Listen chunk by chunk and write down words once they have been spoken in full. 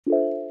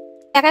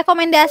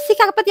Rekomendasi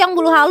karpet yang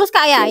bulu halus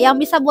kak ya, yang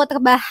bisa buat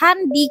rebahan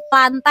di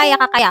lantai ya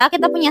kakak ya.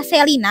 Kita punya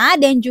Selina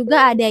dan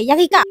juga ada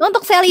Yarika.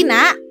 Untuk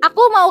Selina,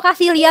 aku mau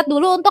kasih lihat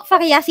dulu untuk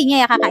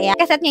variasinya ya kakak ya.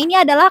 Kesetnya ini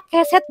adalah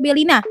keset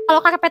Belina. Kalau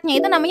karpetnya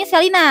itu namanya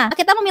Selina.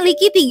 Kita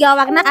memiliki 3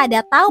 warna,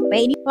 ada taupe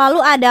ini, lalu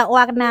ada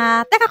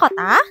warna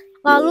terakota,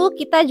 lalu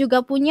kita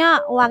juga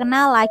punya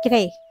warna light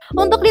gray.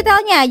 Untuk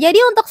detailnya, jadi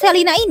untuk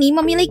Selina ini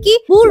memiliki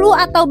bulu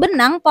atau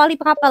benang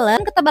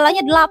polipropelen,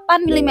 ketebalannya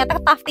 8 mm,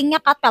 tuftingnya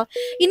cutpel.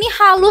 Ini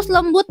halus,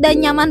 lembut, dan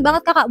nyaman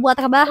banget kakak buat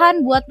rebahan,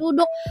 buat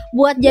duduk,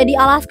 buat jadi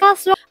alas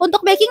kasur.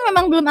 Untuk baking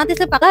memang belum anti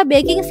slip kakak,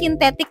 baking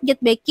sintetik jet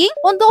baking.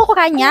 Untuk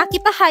ukurannya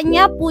kita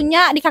hanya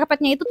punya di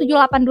karpetnya itu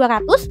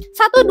 78200,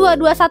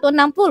 122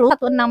 160,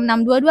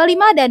 166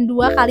 225 dan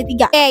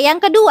 2x3. Oke,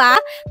 yang kedua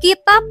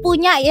kita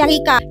punya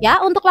Yarika ya.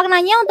 Untuk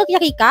warnanya untuk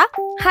Yarika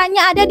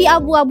hanya ada di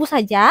abu-abu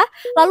saja.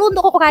 Lalu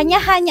untuk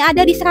ukurannya hanya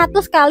ada di 100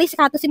 x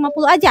 150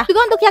 aja.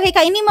 Juga untuk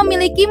Yarika ini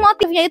memiliki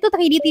motifnya itu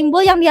 3D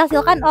timbul yang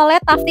dihasilkan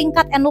oleh tufting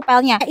cut and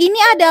lupelnya. Ini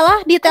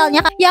adalah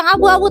detailnya. Yang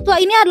abu-abu tua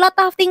ini adalah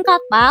tufting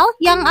cut pal,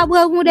 yang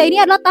abu-abu muda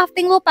ini adalah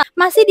tufting lupel.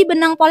 Masih di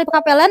benang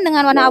polipropelen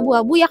dengan warna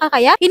abu-abu ya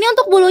kakak ya. Ini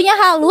untuk bulunya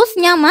halus,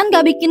 nyaman,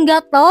 gak bikin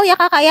gatel ya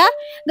kakak ya,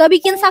 gak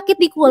bikin sakit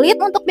di kulit.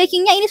 Untuk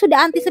bakingnya ini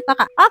sudah anti slip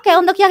kakak. Oke,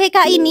 untuk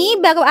Yarika ini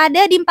baru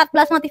ada di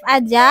 14 motif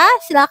aja.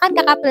 Silahkan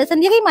kakak pilih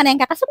sendiri mana yang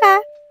kakak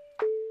suka.